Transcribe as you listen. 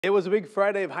It was a big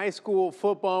Friday of high school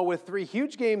football with three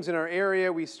huge games in our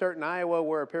area. We start in Iowa,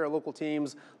 where a pair of local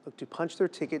teams look to punch their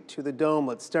ticket to the Dome.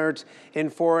 Let's start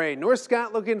in 4A. North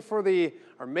Scott looking for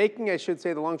making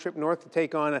the long trip north to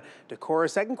take on Decorah.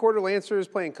 Second quarter, Lancers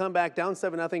playing comeback down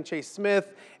 7-0. Chase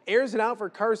Smith airs it out for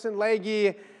Carson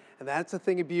Legge, and that's a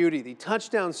thing of beauty. The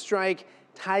touchdown strike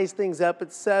ties things up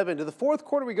at 7. To the fourth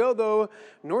quarter we go, though.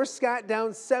 North Scott down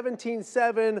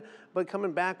 17-7, but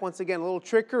coming back once again, a little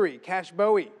trickery. Cash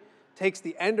Bowie takes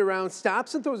the end around,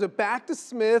 stops and throws it back to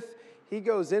Smith. He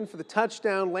goes in for the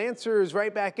touchdown. Lancers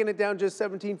right back in it, down just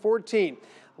 17-14.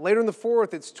 Later in the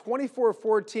fourth, it's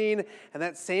 24-14, and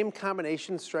that same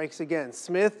combination strikes again.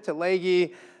 Smith to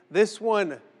Legge. This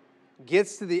one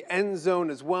gets to the end zone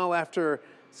as well after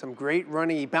some great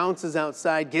running. He bounces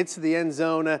outside, gets to the end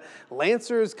zone.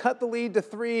 Lancers cut the lead to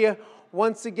 3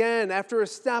 once again. After a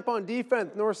stop on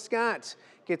defense, North Scott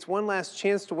gets one last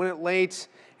chance to win it late,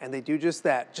 and they do just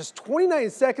that. Just 29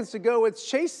 seconds to go. It's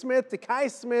Chase Smith to Kai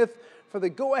Smith for the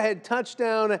go-ahead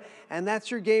touchdown, and that's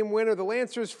your game winner. The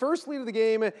Lancers' first lead of the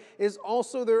game is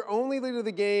also their only lead of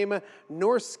the game.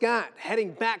 North Scott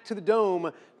heading back to the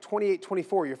Dome,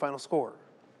 28-24, your final score.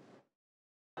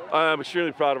 I'm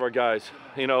extremely proud of our guys.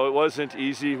 You know, it wasn't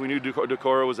easy. We knew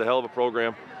Decorah was a hell of a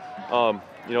program.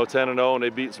 10-0, and they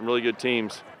beat some really good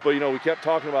teams. But, we kept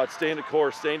talking about staying the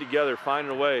course, staying together,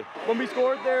 finding a way. When we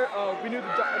scored there, we knew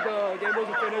the game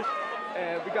wasn't finished,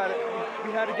 and we got it.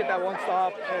 We had to get that one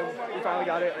stop, and we finally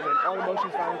got it, and then all the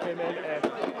emotions finally came in,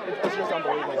 and it's just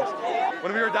unbelievable.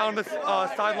 When we were down this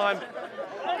sideline,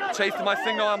 chasing my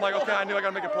signal, I'm like, okay, I knew I got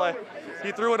to make a play.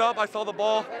 He threw it up, I saw the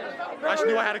ball, I just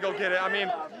knew I had to go get it. I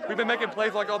mean, we've been making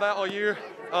plays like all that all year.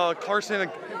 Carson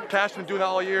and Cash been doing that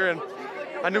all year, and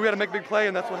I knew we had to make a big play,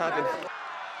 and that's what happened.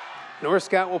 North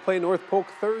Scott will play North Polk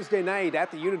Thursday night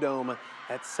at the Unidome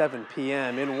at 7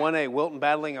 p.m. In 1A, Wilton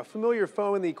battling a familiar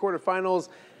foe in the quarterfinals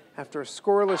after a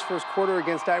scoreless first quarter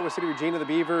against Iowa City. Regina, the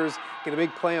Beavers, get a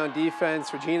big play on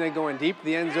defense. Regina going deep to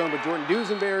the end zone, but Jordan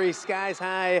Dusenberry skies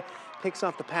high, picks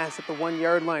off the pass at the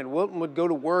 1-yard line. Wilton would go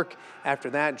to work after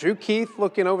that. Drew Keith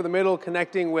looking over the middle,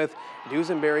 connecting with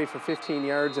Dusenberry for 15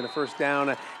 yards and a first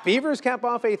down. Beavers cap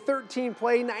off a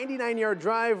 13-play, 99-yard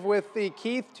drive with the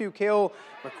Keith to Cale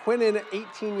McQuinnan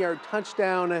 18-yard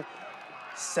touchdown.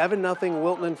 7-0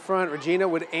 Wilton in front. Regina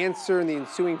would answer in the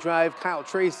ensuing drive. Kyle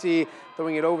Tracy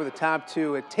throwing it over the top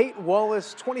to Tate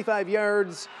Wallace, 25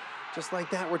 yards. Just like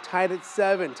that, we're tied at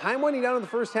 7. Time winding down in the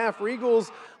first half. Regals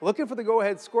looking for the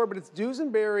go-ahead score, but it's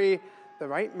Dusenberry, the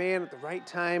right man at the right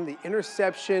time, the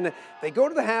interception. They go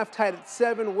to the half tied at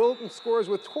 7. Wilton scores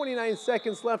with 29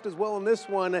 seconds left as well in this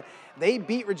one. They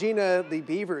beat Regina, the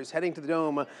Beavers, heading to the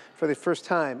Dome for the first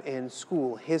time in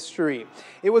school history.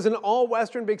 It was an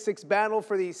all-Western Big Six battle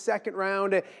for the second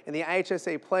round in the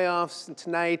IHSA playoffs. And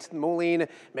tonight, Moline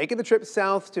making the trip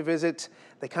south to visit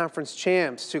the conference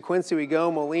champs. To Quincy we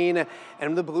go. Moline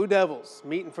and the Blue Devils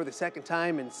meeting for the second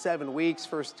time in 7 weeks.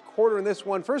 First quarter in this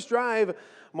one. First drive,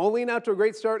 Moline out to a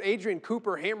great start. Adrian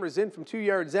Cooper hammers in from 2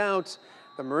 yards out.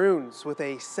 The Maroons with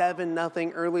a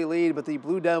 7-0 early lead, but the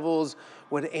Blue Devils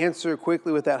would answer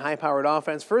quickly with that high-powered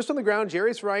offense. First on the ground,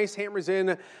 Jarius Rice hammers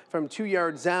in from 2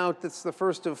 yards out. That's the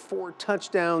first of 4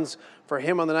 touchdowns for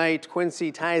him on the night. Quincy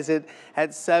ties it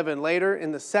at 7. Later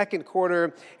in the second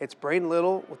quarter, it's Braden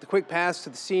Little with the quick pass to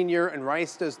the senior, and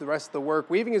Rice does the rest of the work,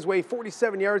 weaving his way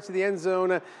 47 yards to the end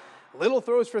zone. Little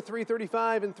throws for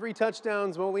 335 and 3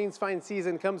 touchdowns. Moline's fine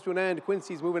season comes to an end.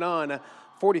 Quincy's moving on,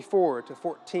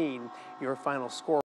 44-14, your final score.